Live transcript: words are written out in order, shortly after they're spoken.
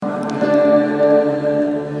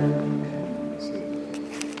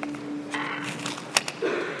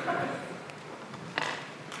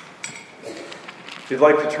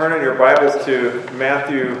you'd like to turn in your Bibles to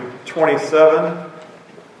Matthew 27,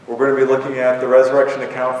 we're going to be looking at the resurrection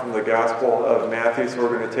account from the Gospel of Matthew. So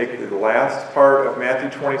we're going to take the last part of Matthew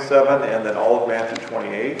 27 and then all of Matthew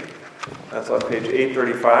 28. That's on page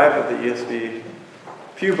 835 of the ESV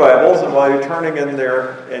Pew Bibles. And while you're turning in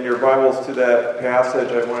your Bibles to that passage,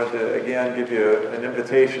 I wanted to again give you an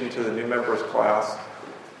invitation to the new members class.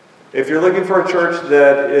 If you're looking for a church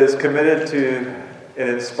that is committed to an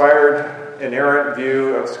inspired, inerrant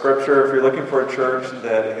view of Scripture, if you're looking for a church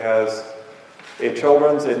that has a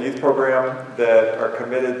children's and youth program that are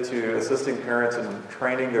committed to assisting parents in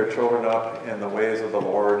training their children up in the ways of the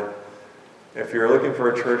Lord, if you're looking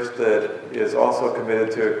for a church that is also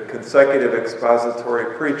committed to consecutive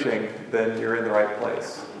expository preaching, then you're in the right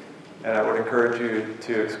place. And I would encourage you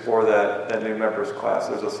to explore that new members class.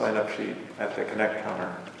 There's a sign-up sheet at the Connect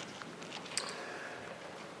counter.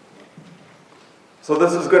 So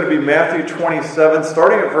this is going to be Matthew 27,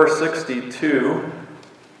 starting at verse 62,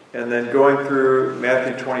 and then going through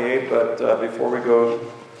Matthew 28. But before we go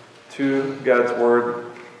to God's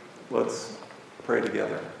Word, let's pray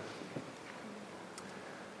together.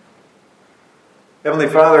 Heavenly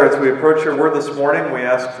Father, as we approach your Word this morning, we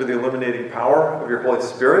ask for the illuminating power of your Holy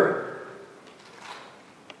Spirit.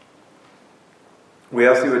 We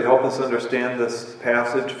ask you would help us understand this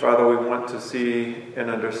passage. Father, we want to see and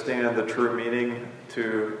understand the true meaning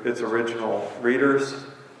to its original readers.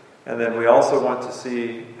 And then we also want to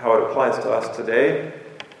see how it applies to us today.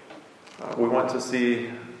 We want to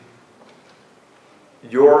see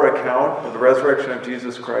your account of the resurrection of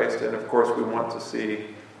Jesus Christ. And of course, we want to see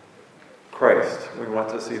Christ. We want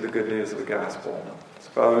to see the good news of the gospel. So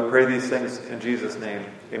Father, we pray these things in Jesus' name.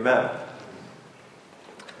 Amen.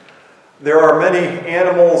 There are many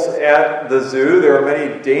animals at the zoo. There are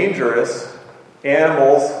many dangerous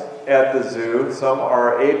animals at the zoo. Some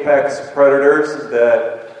are apex predators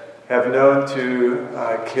that have known to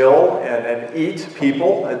kill and eat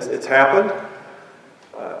people. It's happened.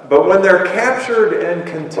 But when they're captured and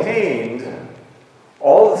contained,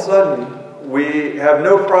 all of a sudden we have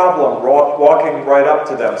no problem walking right up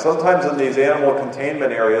to them. Sometimes in these animal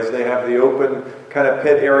containment areas, they have the open kind of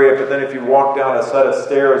pit area, but then if you walk down a set of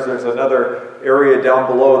stairs, there's another area down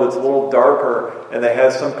below that's a little darker, and that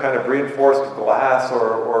has some kind of reinforced glass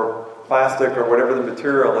or plastic or whatever the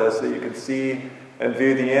material is that you can see and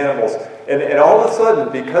view the animals. And all of a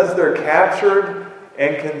sudden, because they're captured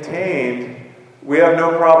and contained, we have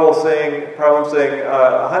no problem saying,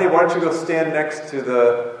 honey, why don't you go stand next to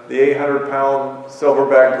the 800-pound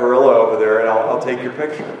silverback gorilla over there, and I'll take your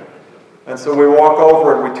picture. And so we walk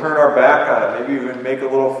over and we turn our back on it. Maybe even make a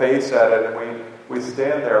little face at it, and we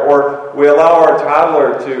stand there. Or we allow our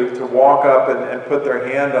toddler to walk up and put their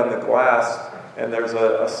hand on the glass, and there's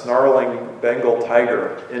a snarling Bengal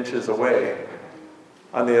tiger inches away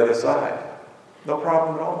on the other side. No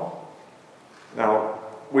problem at all. Now,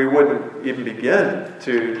 we wouldn't even begin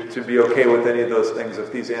to be okay with any of those things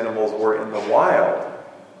if these animals were in the wild.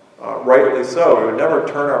 Rightly so. We would never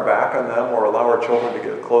turn our back on them or allow our children to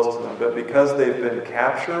get close to them. But because they've been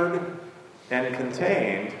captured and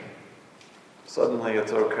contained, suddenly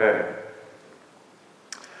it's okay.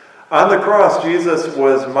 On the cross, Jesus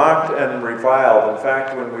was mocked and reviled. In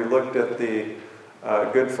fact, when we looked at the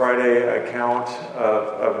Good Friday account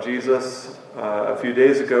of Jesus a few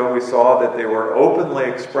days ago, we saw that they were openly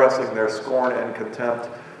expressing their scorn and contempt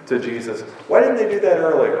to Jesus. Why didn't they do that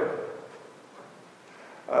earlier?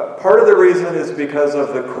 Part of the reason is because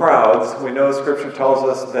of the crowds. We know Scripture tells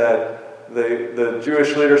us that the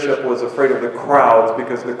Jewish leadership was afraid of the crowds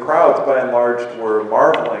because the crowds, by and large, were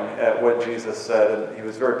marveling at what Jesus said, and he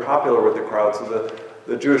was very popular with the crowds, so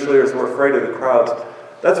the Jewish leaders were afraid of the crowds.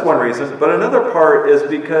 That's one reason. But another part is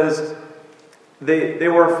because they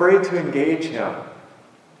were afraid to engage him.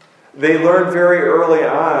 They learned very early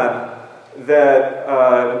on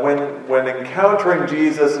that when encountering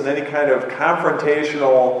Jesus in any kind of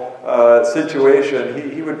confrontational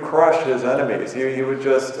situation, he would crush his enemies. He would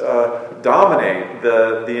just dominate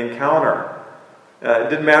the encounter. It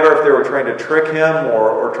didn't matter if they were trying to trick him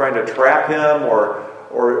or trying to trap him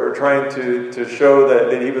or trying to show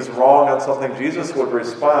that he was wrong on something. Jesus would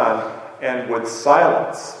respond and would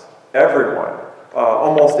silence everyone.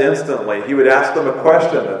 Almost instantly. He would ask them a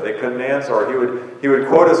question that they couldn't answer, or he would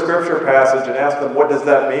quote a scripture passage and ask them, what does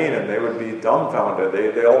that mean? And they would be dumbfounded.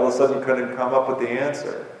 They all of a sudden couldn't come up with the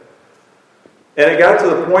answer. And it got to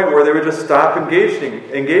the point where they would just stop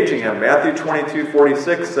engaging him. Matthew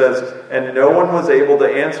 22:46 says, and no one was able to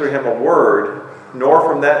answer him a word, nor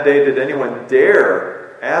from that day did anyone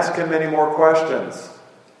dare ask him any more questions.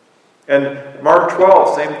 And Mark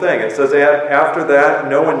 12, same thing. It says, after that,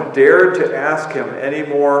 no one dared to ask him any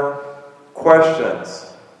more questions.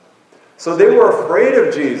 So they were afraid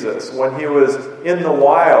of Jesus when he was in the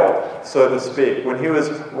wild, so to speak, when he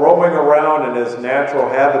was roaming around in his natural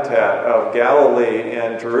habitat of Galilee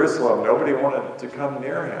and Jerusalem. Nobody wanted to come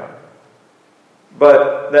near him.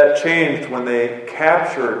 But that changed when they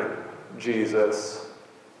captured Jesus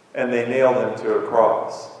and they nailed him to a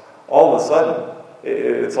cross. All of a sudden,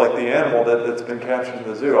 it's like the animal that's been captured in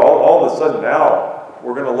the zoo. All of a sudden now,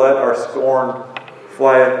 we're going to let our scorn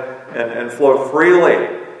fly and flow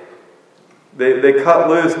freely. They cut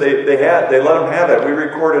loose. They let him have it. We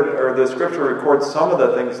recorded, or the scripture records some of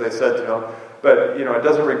the things they said to him, but it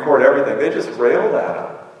doesn't record everything. They just railed at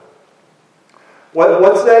him.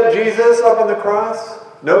 What's that Jesus up on the cross?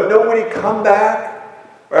 Nobody come back.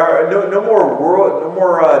 No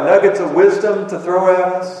more nuggets of wisdom to throw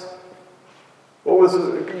at us.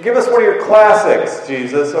 Give us one of your classics,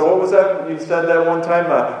 Jesus. So what was that? You said that one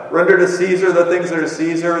time. Render to Caesar the things that are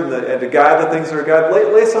Caesar, and to God the things that are God.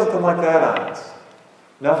 Lay something like that on us.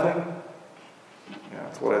 Nothing? Yeah,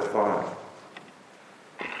 that's what I thought.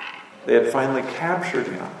 They had finally captured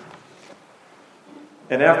him.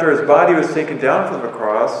 And after his body was taken down from the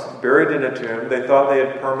cross, buried in a tomb, they thought they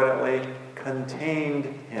had permanently contained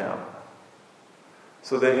him.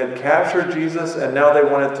 So they had captured Jesus, and now they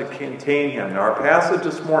wanted to contain him. Now our passage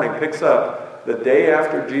this morning picks up the day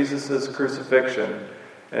after Jesus' crucifixion.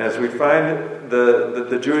 And as we find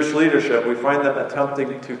the Jewish leadership, we find them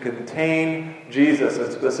attempting to contain Jesus.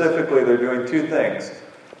 And specifically, they're doing two things.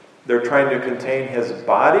 They're trying to contain his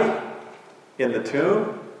body in the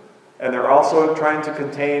tomb, and they're also trying to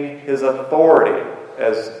contain his authority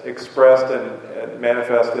as expressed and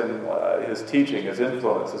manifest in his teaching, his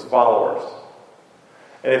influence, his followers.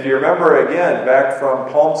 And if you remember again back from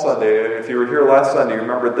Palm Sunday, if you were here last Sunday, you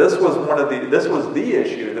remember this was the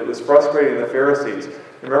issue that was frustrating the Pharisees.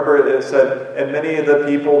 Remember it said, and many of the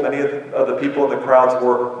people in the crowds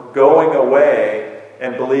were going away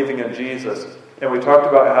and believing in Jesus. And we talked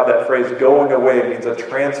about how that phrase "going away" means a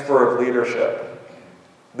transfer of leadership.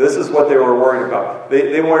 This is what they were worried about.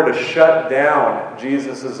 They wanted to shut down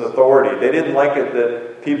Jesus' authority. They didn't like it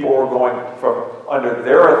that people were going from under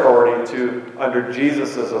their authority to under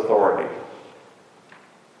Jesus' authority.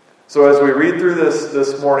 So as we read through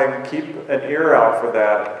this morning, keep an ear out for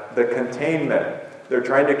that, the containment. They're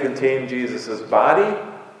trying to contain Jesus' body,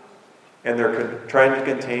 and they're trying to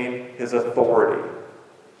contain his authority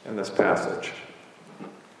in this passage.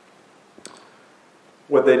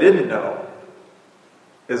 What they didn't know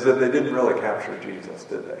is that they didn't really capture Jesus,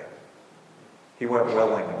 did they? He went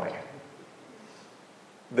willingly.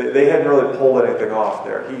 They hadn't really pulled anything off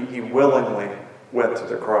there. He willingly went to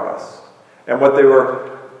the cross. And what they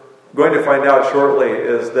were going to find out shortly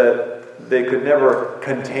is that they could never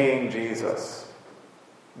contain Jesus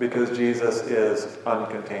because Jesus is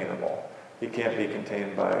uncontainable. He can't be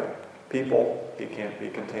contained by people. He can't be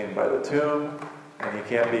contained by the tomb. And he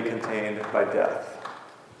can't be contained by death.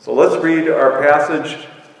 So let's read our passage,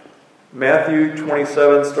 Matthew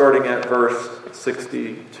 27, starting at verse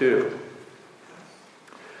 62.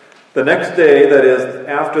 The next day, that is,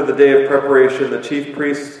 after the day of preparation, the chief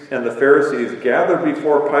priests and the Pharisees gathered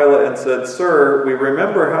before Pilate and said, "Sir, we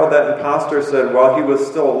remember how that impostor said while he was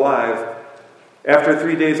still alive, 'After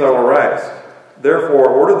 3 days I will rise.' Therefore,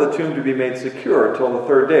 order the tomb to be made secure until the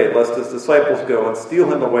third day, lest his disciples go and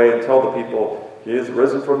steal him away and tell the people, 'He is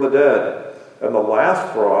risen from the dead.' And the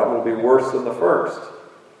last fraud will be worse than the first."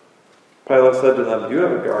 Pilate said to them, "You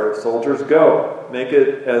have a guard of soldiers. Go, make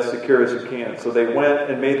it as secure as you can." So they went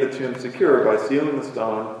and made the tomb secure by sealing the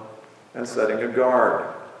stone and setting a guard.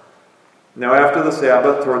 Now after the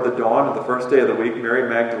Sabbath, toward the dawn of the first day of the week, Mary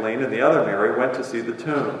Magdalene and the other Mary went to see the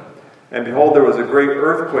tomb. And behold, there was a great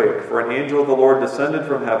earthquake, for an angel of the Lord descended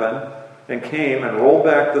from heaven and came and rolled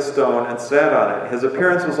back the stone and sat on it. His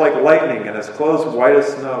appearance was like lightning, and his clothes white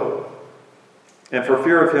as snow. And for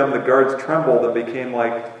fear of him, the guards trembled and became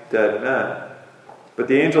like dead men. But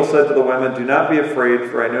the angel said to the women, "Do not be afraid,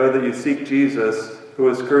 for I know that you seek Jesus, who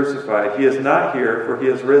was crucified. He is not here, for he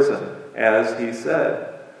is risen, as he said.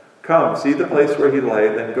 Come, see the place where he lay,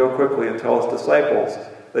 then go quickly and tell his disciples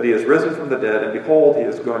that he is risen from the dead, and behold, he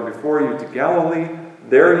is going before you to Galilee.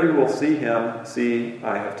 There you will see him. See,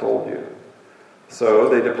 I have told you." So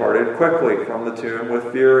they departed quickly from the tomb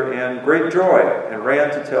with fear and great joy, and ran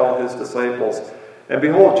to tell his disciples. And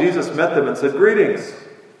behold, Jesus met them and said, "Greetings."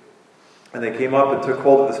 And they came up and took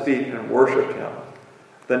hold of his feet and worshipped him.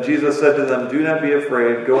 Then Jesus said to them, "Do not be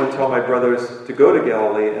afraid. Go and tell my brothers to go to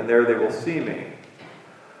Galilee, and there they will see me."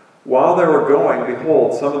 While they were going,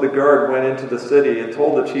 behold, some of the guard went into the city and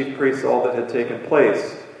told the chief priests all that had taken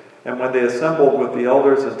place. And when they assembled with the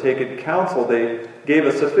elders and taken counsel, they gave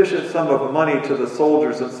a sufficient sum of money to the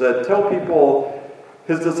soldiers and said, "Tell people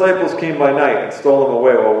his disciples came by night and stole him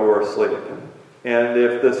away while we were asleep. And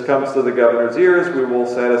if this comes to the governor's ears, we will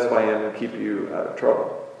satisfy him and keep you out of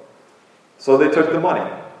trouble." So they took the money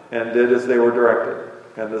and did as they were directed.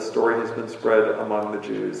 And this story has been spread among the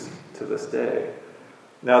Jews to this day.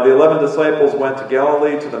 Now the 11 disciples went to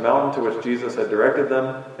Galilee, to the mountain to which Jesus had directed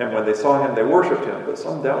them. And when they saw him, they worshipped him, but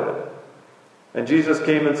some doubted. And Jesus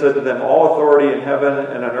came and said to them, "All authority in heaven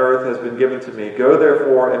and on earth has been given to me. Go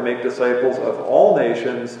therefore and make disciples of all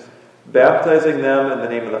nations, baptizing them in the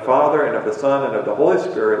name of the Father and of the Son and of the Holy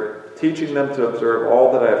Spirit, teaching them to observe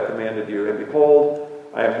all that I have commanded you. And behold,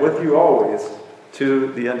 I am with you always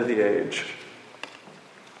to the end of the age."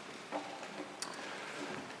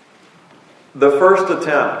 The first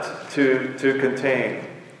attempt to contain,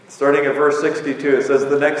 starting at verse 62, it says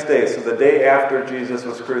the next day, so the day after Jesus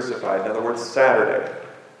was crucified, in other words, Saturday,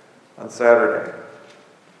 on Saturday.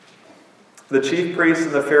 The chief priests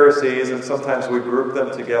and the Pharisees, and sometimes we group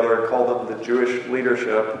them together and call them the Jewish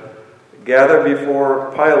leadership, gathered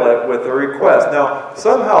before Pilate with a request. Now,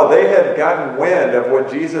 somehow they had gotten wind of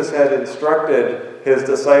what Jesus had instructed his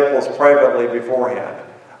disciples privately beforehand.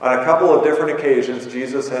 On a couple of different occasions,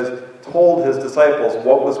 Jesus has told his disciples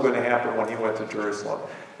what was going to happen when he went to Jerusalem.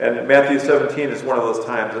 And Matthew 17 is one of those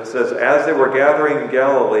times. It says, "As they were gathering in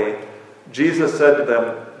Galilee, Jesus said to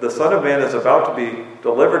them, 'The Son of Man is about to be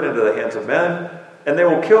delivered into the hands of men, and they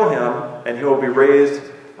will kill him, and he will be raised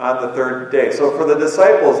on the third day.'" So for the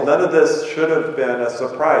disciples, none of this should have been a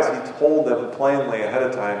surprise. He told them plainly ahead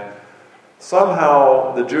of time.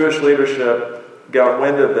 Somehow the Jewish leadership got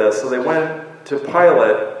wind of this, so they went to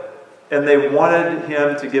Pilate, and they wanted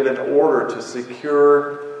him to give an order to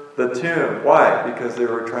secure the tomb. Why? Because they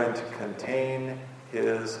were trying to contain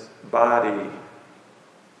his body.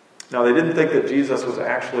 Now, they didn't think that Jesus was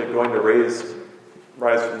actually going to rise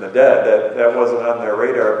from the dead. That wasn't on their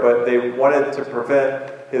radar. But they wanted to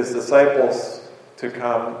prevent his disciples to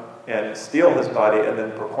come and steal his body and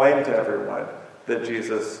then proclaim to everyone that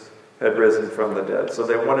Jesus had risen from the dead. So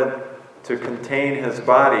they wanted to contain his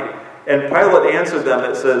body. And Pilate answered them.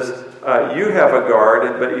 It says, "You have a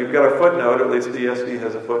guard," but you've got a footnote, at least the ESV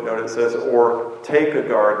has a footnote. It says, "or take a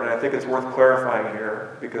guard." And I think it's worth clarifying here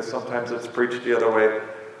because sometimes it's preached the other way.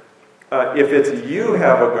 If it's "you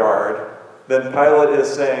have a guard," then Pilate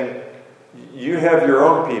is saying, you have your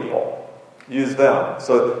own people. Use them.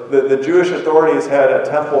 So the Jewish authorities had a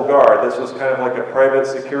temple guard. This was kind of like a private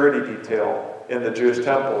security detail in the Jewish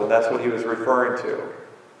temple, and that's what he was referring to.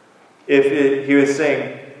 If he was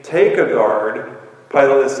saying, "take a guard,"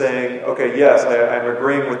 Pilate is saying, "Okay, yes, I'm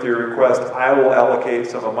agreeing with your request. I will allocate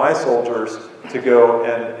some of my soldiers to go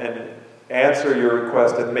and answer your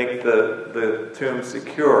request and make the tomb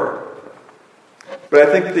secure." But I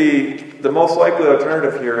think the most likely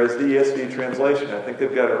alternative here is the ESV translation. I think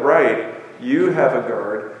they've got it right. "You have a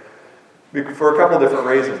guard," for a couple of different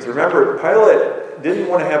reasons. Remember, Pilate didn't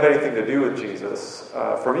want to have anything to do with Jesus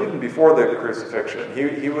from even before the crucifixion.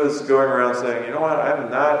 He was going around saying, "You know what, I'm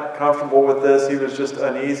not comfortable with this." He was just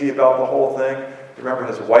uneasy about the whole thing. Remember,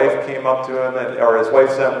 his wife came up to him, or his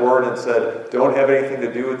wife sent word and said, "Don't have anything to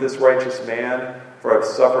do with this righteous man, for I've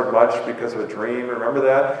suffered much because of a dream." Remember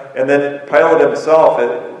that? And then Pilate himself,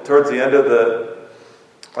 towards the end of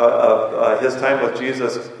his time with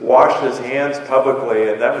Jesus, washed his hands publicly,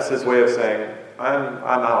 and that was his way of saying, I'm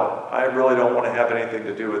out. I really don't want to have anything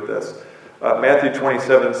to do with this. Matthew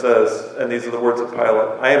 27 says, and these are the words of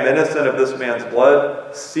Pilate, "I am innocent of this man's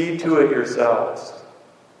blood. See to it yourselves.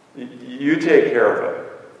 You take care of it.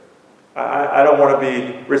 I don't want to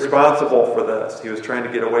be responsible for this." He was trying to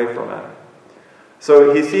get away from it.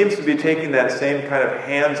 So he seems to be taking that same kind of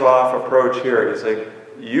hands-off approach here. He's saying,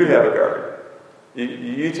 "You have a guard.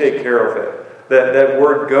 You take care of it." That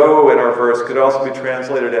word "go" in our verse could also be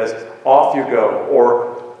translated as "off you go"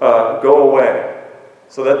 or "go away."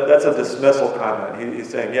 So that's a dismissal comment. He's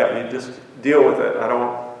saying, "Yeah, you just deal with it. I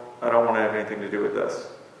don't want to have anything to do with this."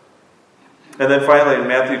 And then finally, in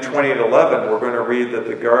Matthew 20:11, we're going to read that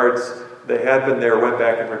the guards that had been there went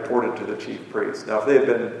back and reported to the chief priests. Now, if they had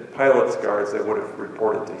been Pilate's guards, they would have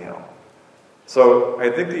reported to him. So I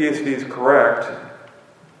think the ESV is correct.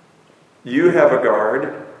 You have a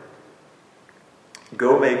guard.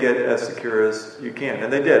 Go make it as secure as you can.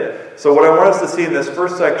 And they did. So what I want us to see in this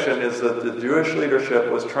first section is that the Jewish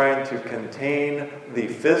leadership was trying to contain the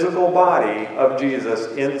physical body of Jesus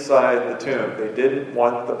inside the tomb. They didn't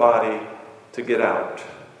want the body to get out.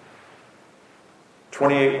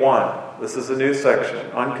 28:1. This is a new section,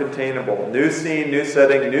 uncontainable. New scene, new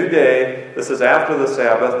setting, new day. This is after the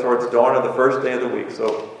Sabbath, towards dawn of the first day of the week.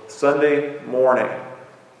 So Sunday morning.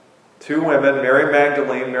 Two women, Mary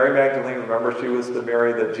Magdalene. Mary Magdalene, remember, she was the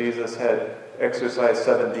Mary that Jesus had exorcised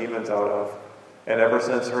 7 demons out of. And ever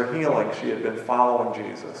since her healing, she had been following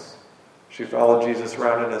Jesus. She followed Jesus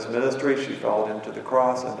around in his ministry. She followed him to the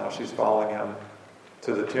cross, and now she's following him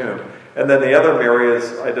to the tomb. And then the other Mary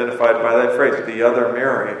is identified by that phrase, the other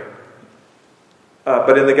Mary.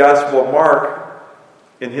 But in the Gospel of Mark,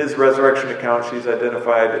 in his resurrection account, she's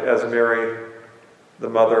identified as Mary, the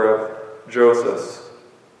mother of Joseph.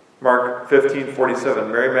 Mark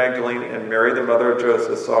 15:47, Mary Magdalene and Mary, the mother of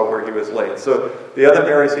Joseph, saw where he was laid. So the other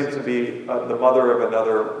Mary seems to be the mother of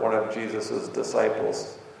another one of Jesus'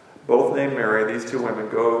 disciples. Both named Mary. These two women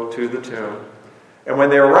go to the tomb. And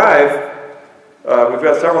when they arrive, we've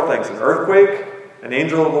got several things. An earthquake, an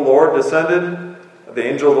angel of the Lord descended. The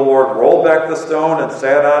angel of the Lord rolled back the stone and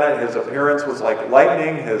sat on it. His appearance was like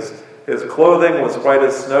lightning. His clothing was white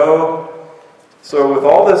as snow. So with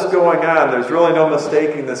all this going on, there's really no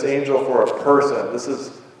mistaking this angel for a person. This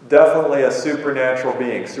is definitely a supernatural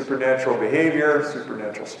being. Supernatural behavior,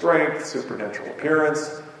 supernatural strength, supernatural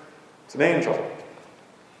appearance. It's an angel,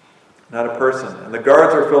 not a person. And the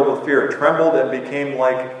guards are filled with fear, trembled and became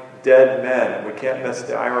like dead men. We can't miss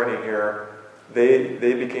the irony here. They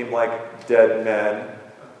became like dead men.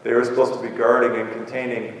 They were supposed to be guarding and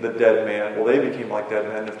containing the dead man. Well, they became like dead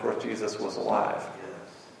men. Of course, Jesus was alive.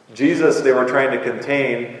 Jesus, they were trying to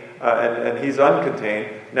contain, and he's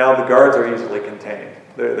uncontained. Now the guards are easily contained.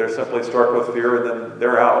 They're simply struck with fear, and then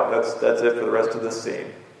they're out. That's it for the rest of this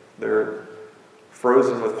scene. They're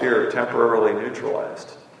frozen with fear, temporarily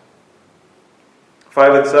neutralized.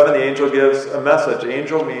 5 and 7, the angel gives a message.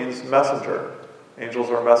 Angel means messenger.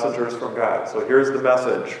 Angels are messengers from God. So here's the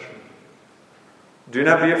message. Do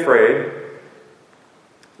not be afraid.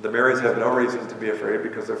 The Marys have no reason to be afraid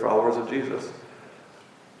because they're followers of Jesus.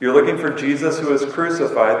 You're looking for Jesus who is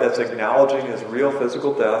crucified. That's acknowledging his real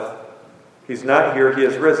physical death. He's not here. He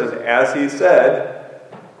has risen. As he said,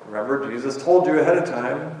 remember, Jesus told you ahead of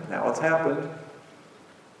time. Now it's happened.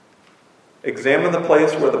 Examine the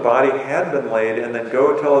place where the body had been laid, and then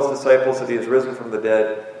go tell his disciples that he has risen from the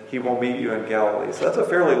dead. He will meet you in Galilee. So that's a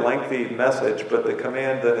fairly lengthy message, but the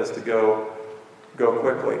command then is to go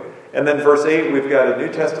quickly. And then verse 8, we've got a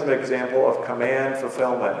New Testament example of command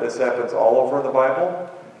fulfillment. This happens all over in the Bible.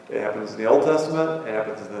 It happens in the Old Testament. It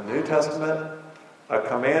happens in the New Testament. A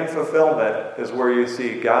command fulfillment is where you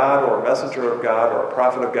see God or a messenger of God or a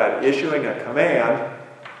prophet of God issuing a command,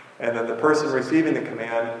 and then the person receiving the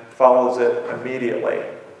command follows it immediately.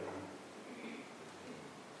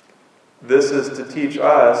 This is to teach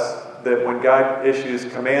us that when God issues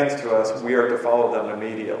commands to us, we are to follow them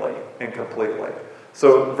immediately and completely.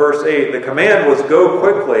 So verse 8, the command was go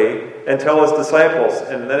quickly and tell his disciples.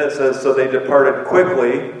 And then it says, so they departed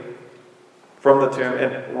quickly from the tomb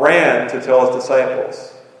and ran to tell his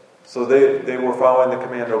disciples. So they were following the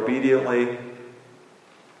command obediently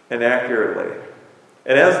and accurately.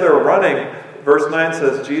 And as they're running, verse 9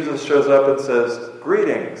 says, Jesus shows up and says,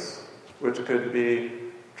 greetings, which could be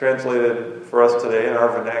translated for us today in our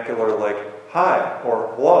vernacular like hi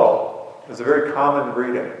or hello. It's a very common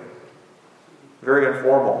greeting. Very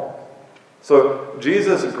informal. So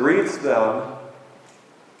Jesus greets them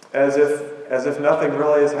as if nothing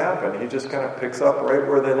really has happened. He just kind of picks up right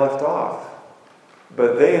where they left off.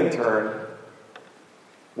 But they in turn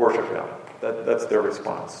worship him. That's their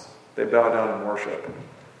response. They bow down and worship.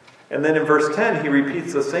 And then in verse 10, he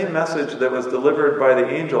repeats the same message that was delivered by the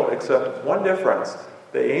angel, except one difference.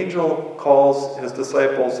 The angel calls his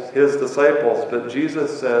disciples, but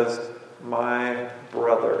Jesus says, my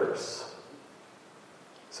brothers.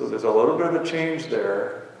 So there's a little bit of a change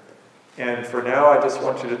there. And for now, I just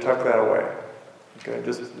want you to tuck that away. Okay,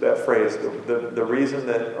 just that phrase, the reason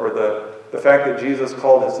that, or the fact that Jesus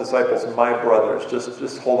called his disciples my brothers,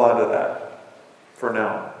 just hold on to that for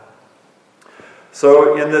now.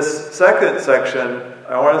 So in this second section,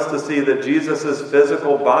 I want us to see that Jesus'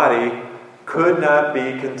 physical body could not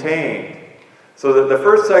be contained. So the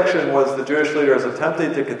first section was the Jewish leaders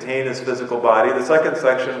attempting to contain his physical body. The second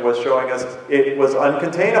section was showing us it was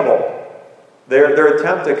uncontainable. Their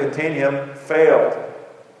attempt to contain him failed.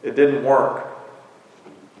 It didn't work.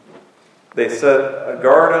 They set a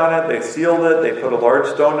guard on it, they sealed it, they put a large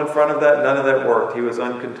stone in front of that. None of that worked. He was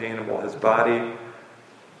uncontainable. His body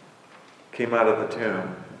came out of the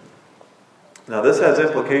tomb. Now this has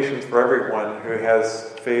implications for everyone who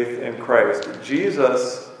has faith in Christ.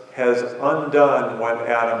 Jesus has undone what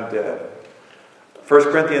Adam did. 1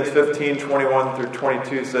 Corinthians 15:21 through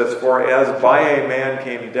 22 says, for as by a man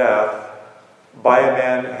came death, by a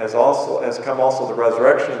man has come also the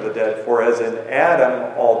resurrection of the dead. For as in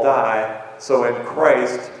Adam all die, so in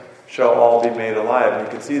Christ shall all be made alive. And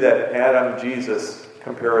you can see that Adam-Jesus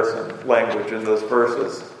comparison language in those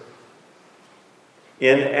verses.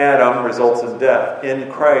 In Adam results in death. In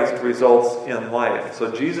Christ results in life. So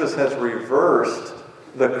Jesus has reversed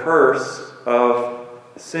the curse of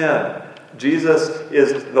sin. Jesus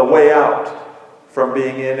is the way out from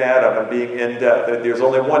being in Adam and being in death. There's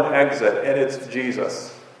only one exit, and it's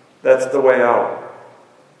Jesus. That's the way out.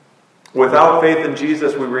 Without faith in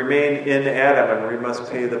Jesus, we remain in Adam, and we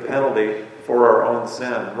must pay the penalty for our own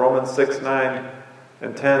sin. Romans 6:9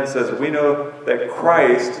 and 10 says, we know that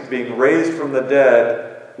Christ, being raised from the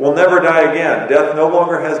dead, will never die again. Death no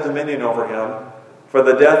longer has dominion over him. For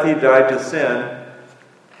the death he died to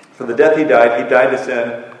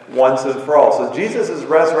sin once and for all. So Jesus'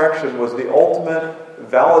 resurrection was the ultimate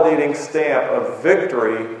validating stamp of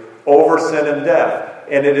victory over sin and death.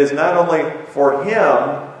 And it is not only for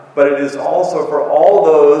him, but it is also for all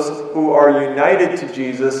those who are united to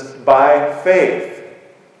Jesus by faith.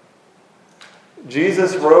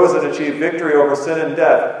 Jesus rose and achieved victory over sin and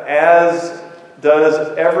death, as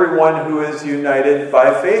does everyone who is united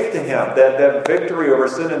by faith to him. That victory over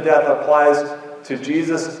sin and death applies to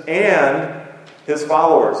Jesus and his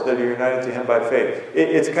followers that are united to him by faith.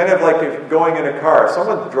 It's kind of like if going in a car. If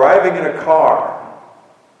someone's driving in a car,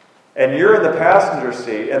 and you're in the passenger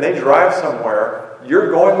seat, and they drive somewhere, you're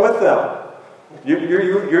going with them.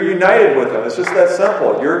 You're united with them. It's just that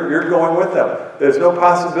simple. You're going with them. There's no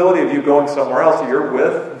possibility of you going somewhere else. You're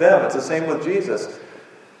with them. It's the same with Jesus.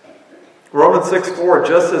 Romans 6:4,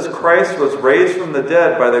 just as Christ was raised from the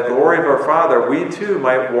dead by the glory of our Father, we too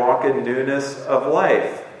might walk in newness of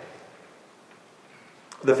life.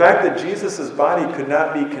 The fact that Jesus' body could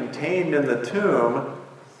not be contained in the tomb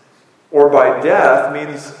or by death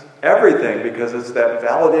means everything, because it's that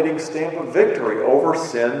validating stamp of victory over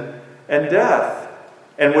sin and death.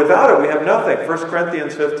 And without it, we have nothing. 1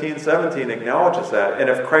 Corinthians 15:17 acknowledges that. And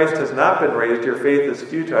if Christ has not been raised, your faith is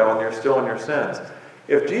futile and you're still in your sins.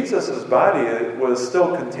 If Jesus' body was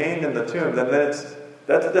still contained in the tomb, then that's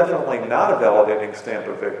definitely not a validating stamp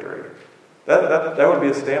of victory. That would be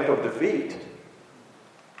a stamp of defeat.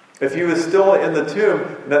 If he was still in the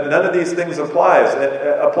tomb, none of these things apply.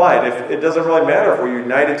 It doesn't really matter if we're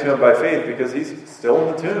united to him by faith, because he's still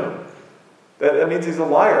in the tomb. That means he's a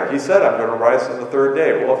liar. He said, I'm going to rise on the third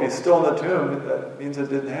day. Well, if he's still in the tomb, that means it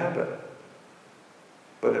didn't happen.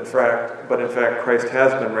 But in fact, Christ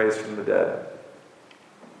has been raised from the dead.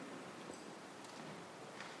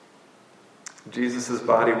 Jesus'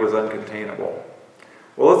 body was uncontainable.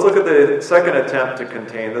 Well, let's look at the second attempt to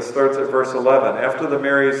contain. This starts at verse 11. After the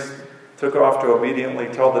Marys took off to immediately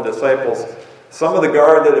tell the disciples, some of the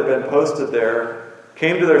guard that had been posted there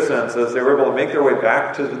came to their senses. They were able to make their way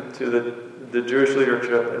back to the Jewish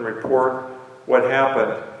leadership and report what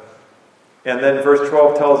happened. And then verse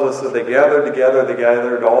 12 tells us that they gathered together. They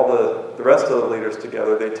gathered all the rest of the leaders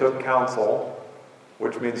together. They took counsel,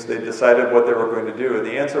 which means they decided what they were going to do. And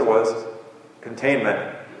the answer was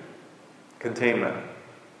containment. Containment.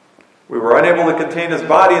 We were unable to contain his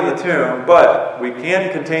body in the tomb, but we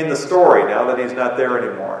can contain the story now that he's not there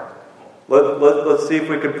anymore. Let's see if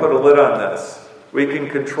we can put a lid on this. We can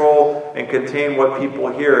control and contain what people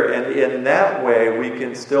hear, and in that way we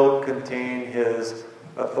can still contain his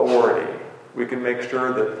authority. We can make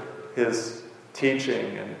sure that his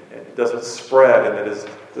teaching and doesn't spread and that his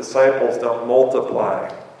disciples don't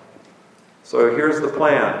multiply. So here's the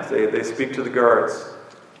plan. They speak to the guards.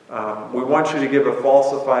 We want you to give a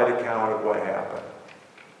falsified account of what happened.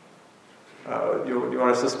 You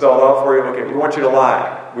want us to spell it out for you? Okay, we want you to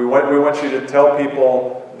lie. We want you to tell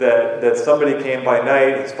people that somebody came by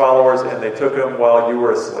night, his followers, and they took him while you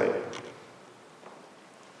were asleep.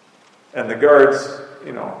 And the guards,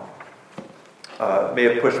 may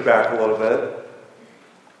have pushed back a little bit.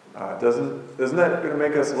 Isn't that going to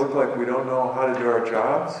make us look like we don't know how to do our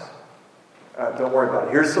jobs? Don't worry about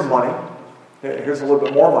it. Here's some money. Here's a little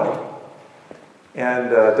bit more money. And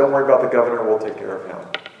don't worry about the governor. We'll take care of him.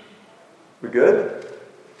 We good?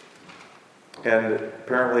 And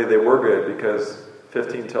apparently they were good, because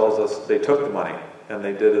 15 tells us they took the money and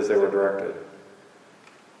they did as they were directed.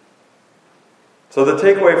 So the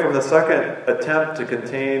takeaway from the second attempt to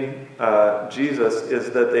contain Jesus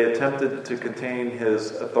is that they attempted to contain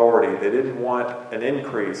his authority. They didn't want an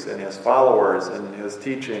increase in his followers and his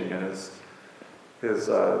teaching and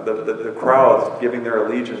the crowds giving their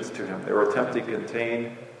allegiance to him. They were attempting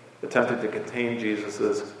to contain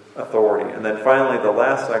Jesus' authority. And then finally, the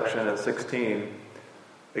last section at 16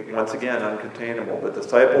 Once again, uncontainable. The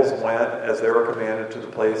disciples went as they were commanded to the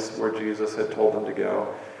place where Jesus had told them to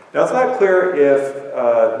go. Now, it's not clear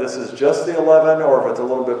if this is just the 11 or if it's a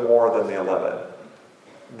little bit more than the 11.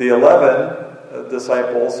 The 11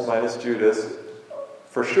 disciples, minus Judas,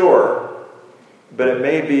 for sure, but it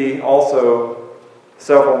may be also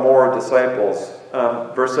several more disciples.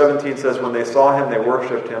 Verse 17 says, when they saw him, they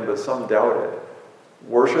worshipped him, but some doubted.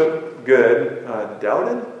 Worship, good.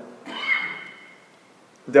 Doubted?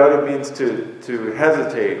 Doubted means to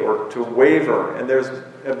hesitate or to waver. And there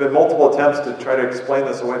have been multiple attempts to try to explain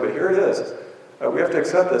this away, but here it is. We have to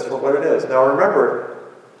accept this for what it is. Now remember,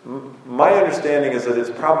 my understanding is that it's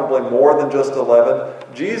probably more than just 11.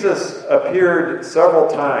 Jesus appeared several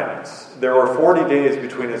times. There were 40 days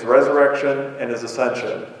between his resurrection and his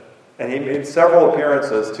ascension. And he made several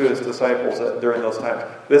appearances to his disciples during those times.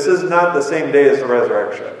 This is not the same day as the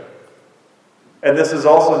resurrection. And this is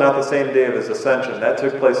also not the same day of his ascension. That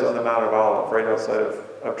took place on the Mount of Olives, right outside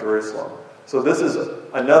of Jerusalem. So this is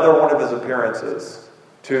another one of his appearances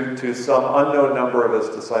to some unknown number of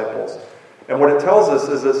his disciples. And what it tells us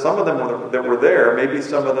is that some of them that were there, maybe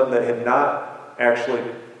some of them that had not actually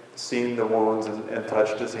seen the wounds and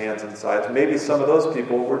touched his hands and sides, maybe some of those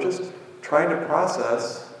people were just trying to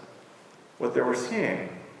process what they were seeing.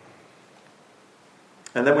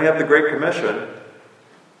 And then we have the Great Commission,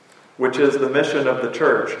 which is the mission of the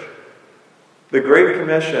church. The Great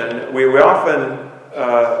Commission, we often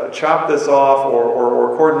chop this off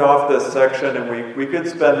or cordon off this section, and we could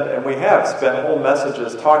spend, and we have spent whole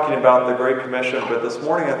messages talking about the Great Commission, but this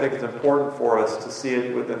morning I think it's important for us to see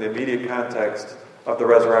it within the immediate context of the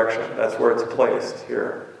resurrection. That's where it's placed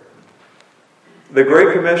here. The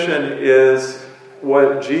Great Commission is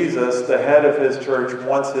what Jesus, the head of his church,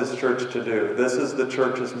 wants his church to do. This is the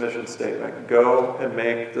church's mission statement. Go and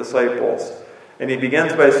make disciples. And he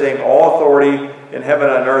begins by saying, all authority in heaven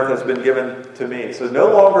and earth has been given to me. So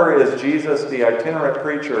no longer is Jesus the itinerant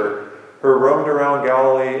preacher who roamed around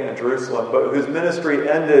Galilee and Jerusalem, but whose ministry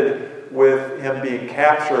ended with him being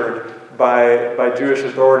captured by Jewish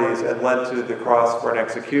authorities and led to the cross for an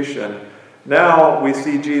execution. Now we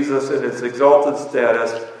see Jesus in his exalted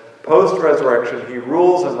status. Post-resurrection, he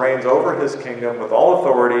rules and reigns over his kingdom with all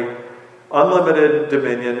authority, unlimited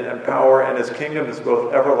dominion and power, and his kingdom is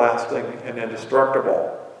both everlasting and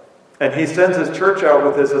indestructible. And he sends his church out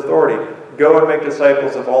with his authority. Go and make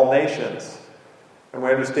disciples of all nations. And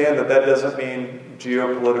we understand that doesn't mean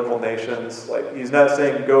geopolitical nations. Like, he's not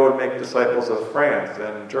saying go and make disciples of France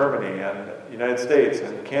and Germany and the United States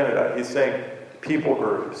and Canada. He's saying people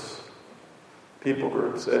groups. People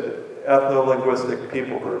groups. Ethno-linguistic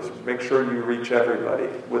people groups. Make sure you reach everybody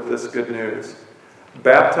with this good news.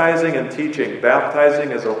 Baptizing and teaching. Baptizing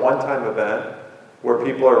is a one-time event where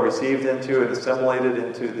people are received into and assimilated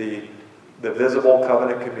into the visible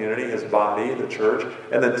covenant community, his body, the church.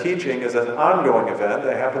 And the teaching is an ongoing event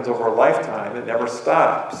that happens over a lifetime. It never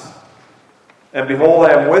stops. And behold,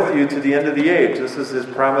 I am with you to the end of the age. This is his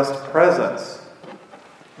promised presence.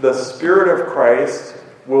 The Spirit of Christ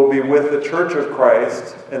will be with the church of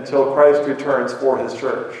Christ until Christ returns for his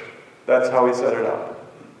church. That's how he set it up.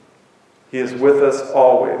 He is with us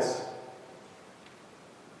always.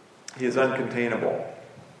 He is uncontainable.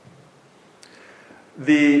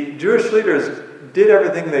 The Jewish leaders did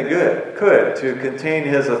everything they could to contain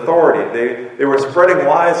his authority. They were spreading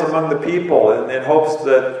lies among the people in hopes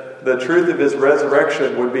that the truth of his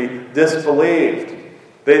resurrection would be disbelieved.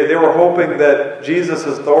 They were hoping that Jesus'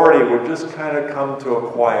 authority would just kind of come to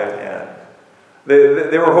a quiet end.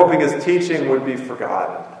 They were hoping his teaching would be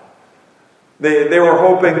forgotten. They were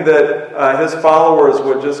hoping that his followers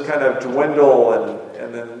would just kind of dwindle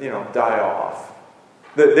and then, die off.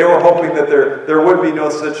 They were hoping that there would be no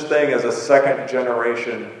such thing as a second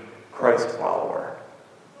generation Christ follower.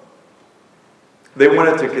 They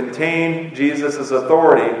wanted to contain Jesus'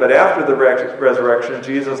 authority, but after the resurrection,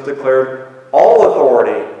 Jesus declared, all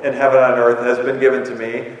authority in heaven and earth has been given to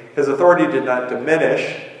me. His authority did not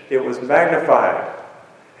diminish, it was magnified.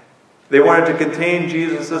 They wanted to contain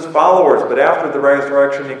Jesus' followers, but after the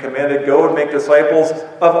resurrection, he commanded, go and make disciples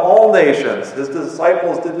of all nations. His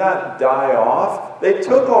disciples did not die off, they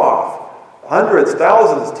took off. Hundreds,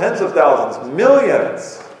 thousands, tens of thousands,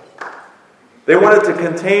 millions. They wanted to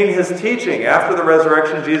contain his teaching. After the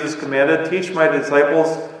resurrection, Jesus commanded, teach my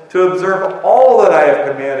disciples to observe all that I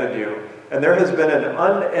have commanded you. And there has been an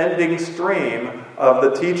unending stream of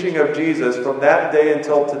the teaching of Jesus from that day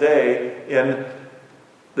until today in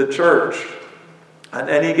the church. On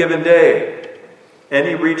any given day,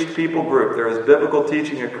 any reached people group, there is biblical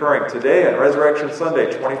teaching occurring. Today, on Resurrection Sunday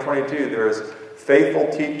 2022, there is faithful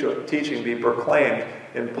teaching being proclaimed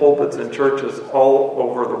in pulpits and churches all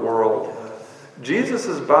over the world.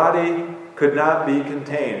 Jesus' body could not be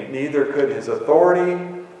contained. Neither could his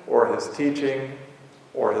authority or his teaching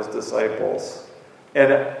or his disciples.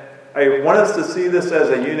 And I want us to see this as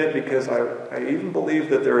a unit because I even believe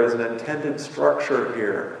that there is an intended structure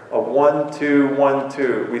here, a 1-2,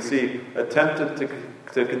 1-2. We see attempted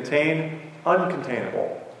to contain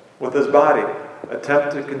uncontainable with his body.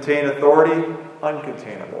 Attempt to contain authority,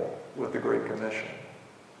 uncontainable with the Great Commission.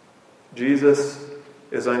 Jesus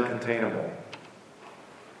is uncontainable.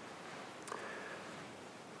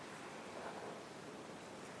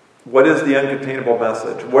 What is the uncontainable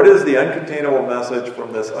message? What is the uncontainable message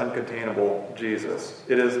from this uncontainable Jesus?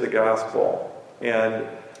 It is the gospel. And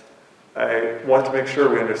I want to make sure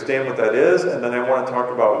we understand what that is, and then I want to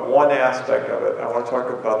talk about one aspect of it. I want to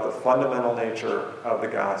talk about the fundamental nature of the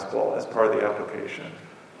gospel as part of the application.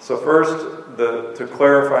 So first, to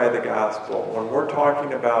clarify the gospel. When we're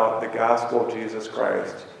talking about the gospel of Jesus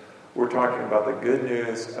Christ, we're talking about the good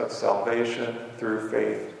news of salvation through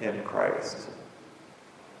faith in Christ.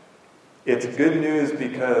 It's good news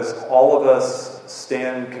because all of us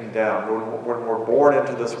stand condemned. When we're born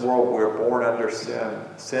into this world, we're born under sin.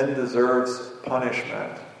 Sin deserves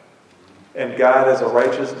punishment. And God, as a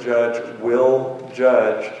righteous judge, will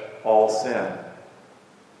judge all sin.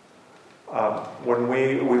 When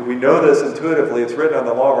we know this intuitively, it's written on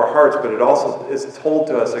the law of our hearts, but it also is told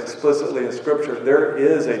to us explicitly in Scripture, there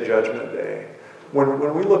is a judgment day. When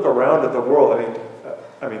we look around at the world,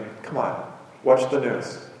 I mean, come on, watch the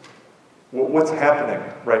news. What's happening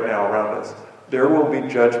right now around us? There will be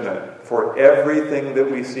judgment for everything that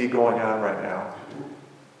we see going on right now.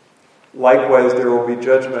 Likewise, there will be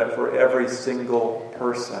judgment for every single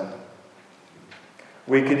person.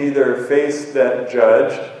 We can either face that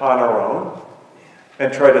judge on our own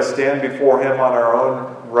and try to stand before him on our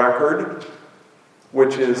own record,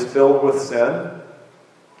 which is filled with sin.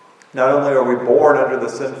 Not only are we born under the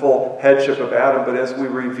sinful headship of Adam, but as we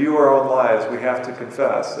review our own lives, we have to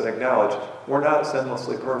confess and acknowledge we're not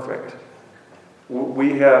sinlessly perfect.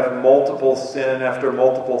 We have multiple sin after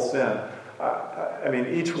multiple sin.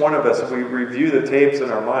 Each one of us, if we review the tapes in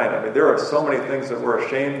our mind, there are so many things that we're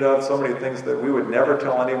ashamed of, so many things that we would never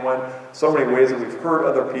tell anyone, so many ways that we've hurt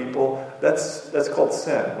other people. That's called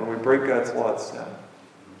sin. When we break God's law, it's sin.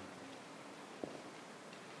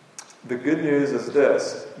 The good news is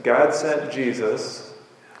this. God sent Jesus.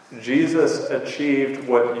 Jesus achieved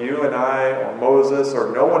what you and I or Moses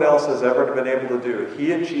or no one else has ever been able to do.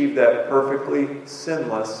 He achieved that perfectly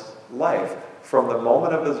sinless life. From the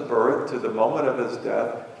moment of his birth to the moment of his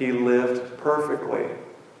death, he lived perfectly.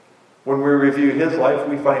 When we review his life,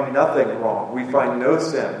 we find nothing wrong. We find no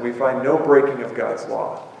sin. We find no breaking of God's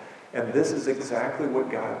law. And this is exactly what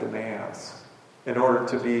God demands in order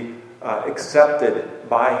to be accepted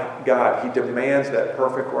by God. He demands that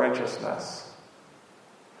perfect righteousness.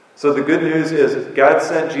 So the good news is God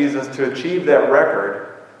sent Jesus to achieve that record.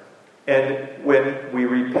 And when we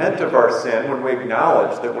repent of our sin, when we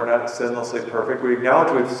acknowledge that we're not sinlessly perfect, we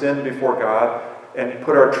acknowledge we've sinned before God and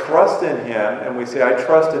put our trust in him, and we say, I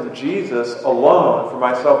trust in Jesus alone for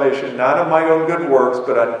my salvation, not in my own good works,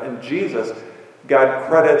 but in Jesus, God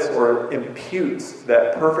credits or imputes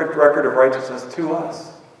that perfect record of righteousness to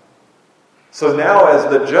us. So now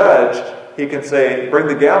as the judge, he can say, bring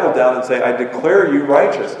the gavel down and say, I declare you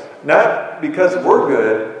righteous. Not because we're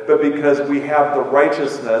good, but because we have the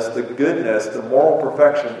righteousness, the goodness, the moral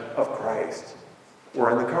perfection of Christ.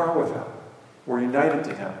 We're in the car with him. We're united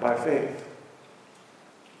to him by faith.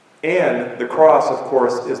 And the cross, of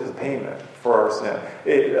course, is the payment for our sin.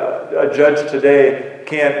 A judge today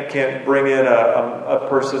can't bring in a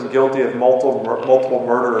person guilty of multiple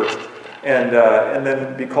murders and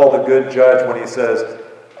then be called a good judge when he says,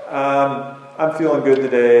 I'm feeling good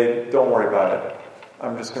today, don't worry about it.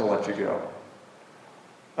 I'm just going to let you go.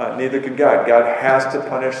 Neither can God. God has to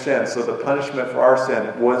punish sin. So the punishment for our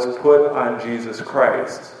sin was put on Jesus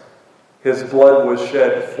Christ. His blood was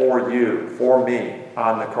shed for you, for me,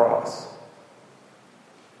 on the cross.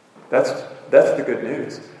 That's the good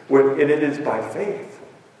news. And it is by faith.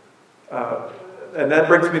 And that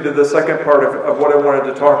brings me to the second part of what I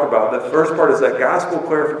wanted to talk about. The first part is that gospel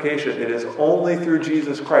clarification. It is only through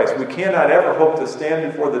Jesus Christ. We cannot ever hope to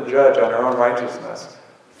stand before the judge on our own righteousness.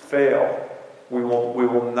 Fail. We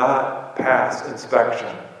will not pass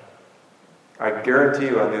inspection. I guarantee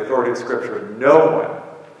you on the authority of Scripture, no one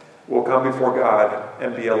will come before God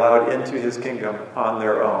and be allowed into his kingdom on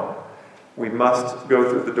their own. We must go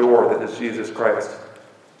through the door that is Jesus Christ.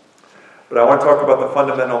 But I want to talk about the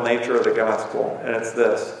fundamental nature of the gospel, and it's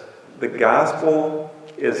this. The gospel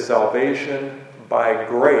is salvation by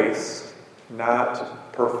grace, not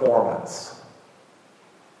performance.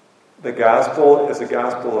 The gospel is a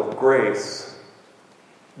gospel of grace,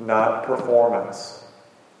 not performance.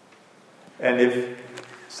 And if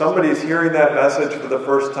somebody's hearing that message for the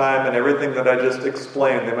first time and everything that I just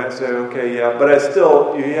explained, they might say, okay, yeah, but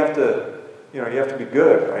you have to be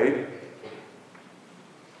good, right?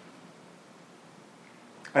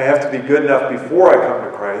 I have to be good enough before I come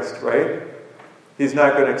to Christ, right? He's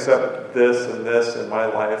not going to accept this and this in my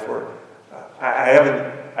life, or I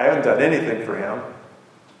haven't done anything for him.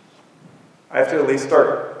 I have to at least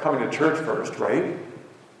start coming to church first, right?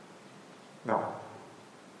 No,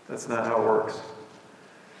 that's not how it works.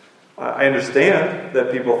 I understand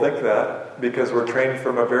that people think that because we're trained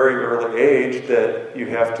from a very early age that you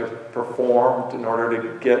have to perform in order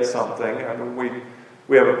to get something. I mean,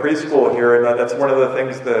 we have a preschool here, and that's one of the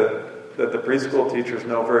things that the preschool teachers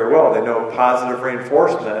know very well. They know positive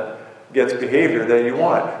reinforcement gets behavior that you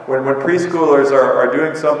want. When preschoolers are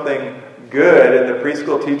doing something good and the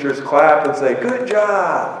preschool teachers clap and say, "Good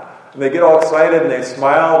job," and they get all excited and they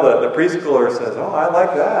smile, the preschooler says, "Oh, I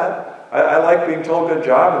like that. I like being told good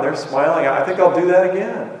job," and they're smiling. I think I'll do that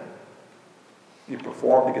again. You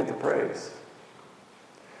perform to get the praise.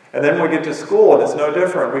 And then we get to school, and it's no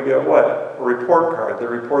different. We get what? A report card that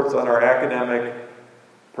reports on our academic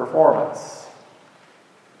performance.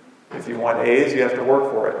 If you want A's, you have to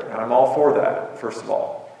work for it. And I'm all for that, first of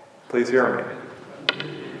all. Please hear me.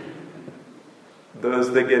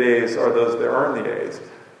 Those that get A's are those that earn the A's.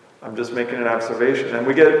 I'm just making an observation. And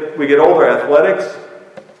we get older. Athletics.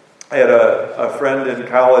 I had a friend in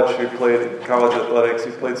college who played college athletics.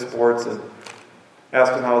 He played sports, and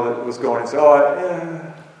asked him how it was going. He said,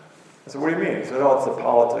 I said, "What do you mean?" He said, "Oh, it's the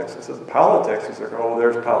politics." I said, "Politics?" He said, "Oh,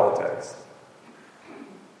 there's politics."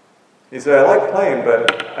 He said, "I like playing,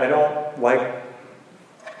 but I don't like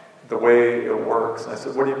the way it works." And I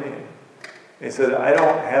said, "What do you mean?" And he said, "I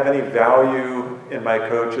don't have any value in my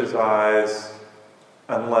coach's eyes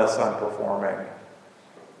unless I'm performing."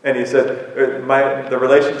 And he said, the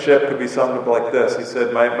relationship could be summed up like this. He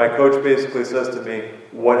said, my coach basically says to me,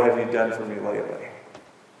 "What have you done for me lately?"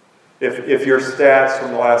 If your stats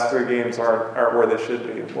from the last 3 games aren't where they should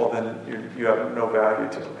be, well, then you have no value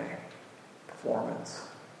to me. Performance.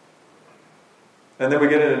 And then we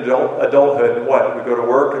get into adulthood, and what? We go to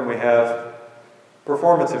work and we have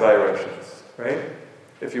performance evaluations, right?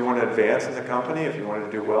 If you want to advance in the company, if you want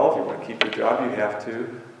to do well, if you want to keep your job, you have to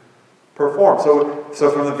perform. So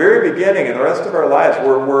from the very beginning and the rest of our lives,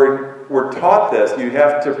 we're taught this. You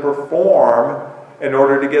have to perform in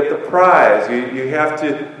order to get the prize. You have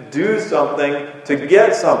to do something to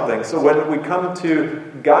get something. So when we come to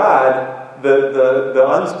God, the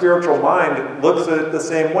unspiritual mind looks at it the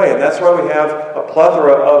same way. And that's why we have a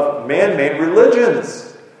plethora of man-made religions.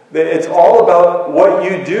 It's all about what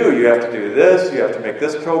you do. You have to do this, you have to make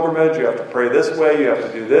this pilgrimage, you have to pray this way, you have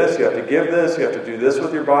to do this, you have to give this, you have to do this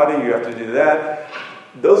with your body, you have to do that.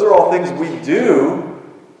 Those are all things we do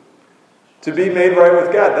to be made right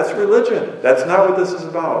with God. That's religion. That's not what this is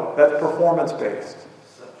about. That's performance-based.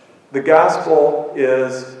 The gospel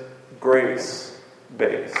is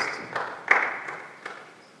grace-based.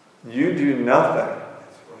 You do nothing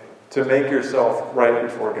to make yourself right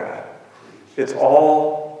before God. It's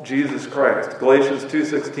all Jesus Christ. Galatians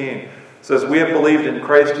 2:16 says, "We have believed in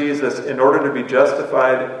Christ Jesus in order to be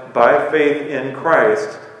justified by faith in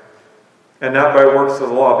Christ, and not by works of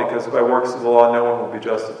the law, because by works of the law no one will be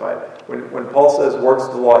justified." When Paul says works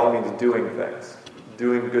of the law, he means doing things,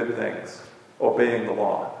 doing good things, obeying the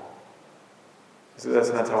law. So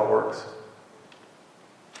that's how it works.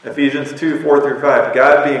 Ephesians 2:4-5,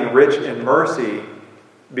 "God being rich in mercy,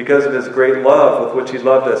 because of his great love with which he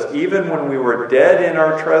loved us, even when we were dead in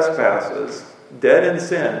our trespasses, dead in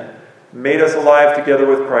sin, made us alive together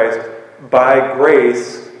with Christ. By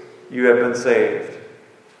grace you have been saved."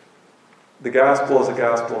 The gospel is a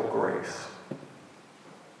gospel of grace.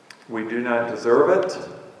 We do not deserve it,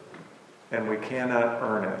 and we cannot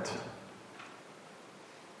earn it.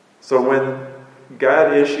 So when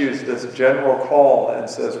God issues this general call and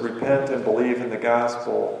says, "Repent and believe in the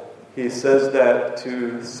gospel," he says that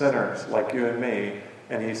to sinners like you and me,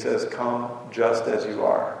 and he says, "Come just as you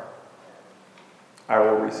are. I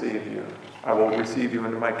will receive you. I will receive you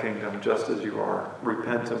into my kingdom just as you are.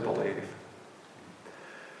 Repent and believe."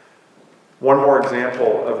 One more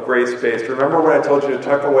example of grace-based. Remember when I told you to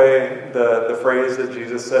tuck away the phrase that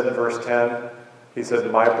Jesus said in verse 10? He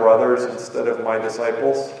said, "My brothers," instead of "my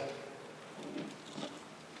disciples."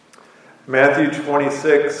 Matthew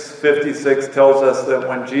 26:56 tells us that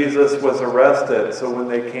when Jesus was arrested, so when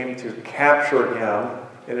they came to capture him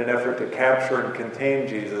in an effort to capture and contain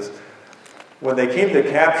Jesus, when they came to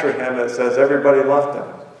capture him, it says everybody left him.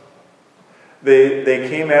 They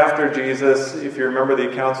came after Jesus. If you remember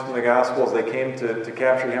the accounts from the Gospels, they came to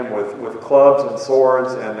capture him with clubs and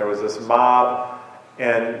swords, and there was this mob,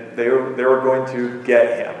 and they were going to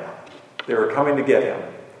get him. They were coming to get him.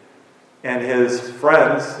 And his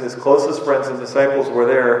friends, his closest friends and disciples were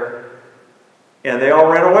there, and they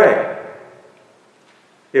all ran away.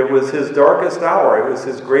 It was his darkest hour. It was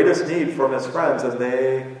his greatest need from his friends, and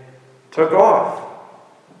they took off.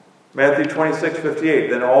 Matthew 26:58.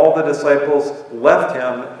 Then all the disciples left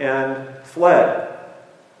him and fled.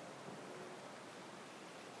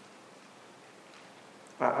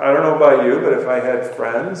 I don't know about you, but if I had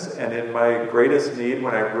friends, and in my greatest need,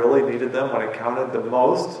 when I really needed them, when I counted the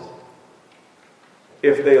most,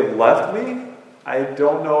 if they left me, I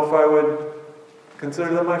don't know if I would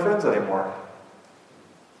consider them my friends anymore.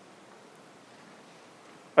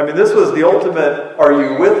 I mean, this was the ultimate, are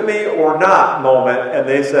you with me or not moment, and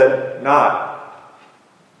they said, not.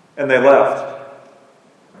 And they left.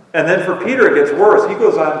 And then for Peter, it gets worse. He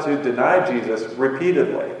goes on to deny Jesus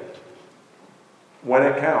repeatedly when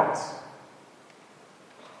it counts.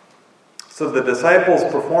 So the disciples'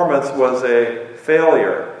 performance was a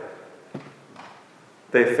failure.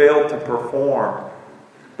 They failed to perform.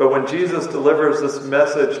 But when Jesus delivers this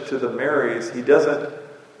message to the Marys, he doesn't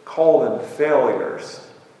call them failures.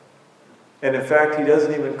 And in fact, he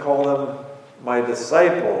doesn't even call them my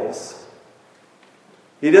disciples.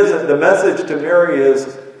 He doesn't. The message to Mary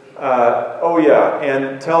is,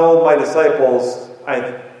 and tell my disciples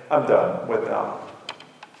I'm done with them.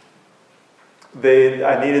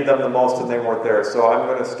 I needed them the most and they weren't there. So I'm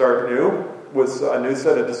going to start new with a new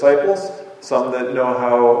set of disciples, some that know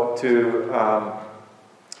how to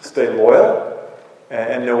stay loyal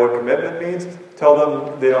and know what commitment means. Tell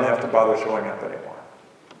them they don't have to bother showing up anymore.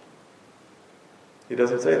 He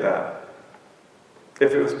doesn't say that.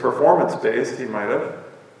 If it was performance-based, he might have.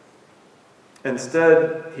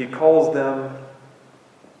 Instead, he calls them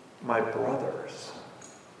my brothers.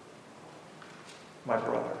 My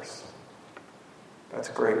brothers. That's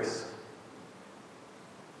grace.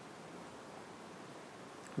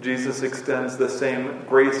 Jesus extends the same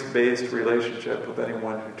grace-based relationship with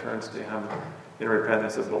anyone who turns to him in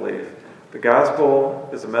repentance and belief. The gospel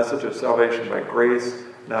is a message of salvation by grace,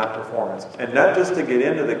 not performance. And not just to get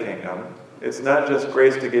into the kingdom. It's not just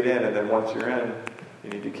grace to get in, and then once you're in, you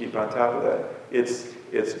need to keep on top of that.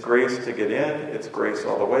 It's grace to get in, it's grace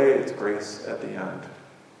all the way, it's grace at the end.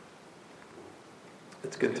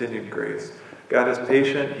 It's continued grace. God is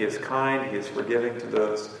patient, he is kind, he is forgiving to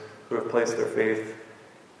those who have placed their faith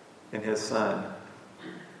in his Son.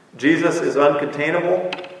 Jesus is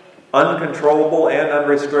uncontainable, uncontrollable, and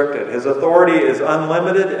unrestricted. His authority is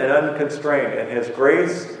unlimited and unconstrained, and his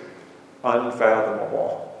grace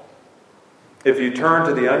unfathomable. If you turn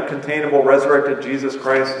to the uncontainable, resurrected Jesus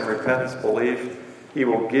Christ in repentance belief, he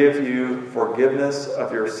will give you forgiveness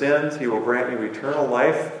of your sins, he will grant you eternal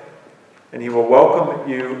life, and he will welcome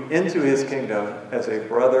you into his kingdom as a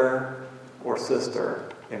brother or sister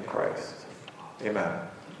in Christ. Amen.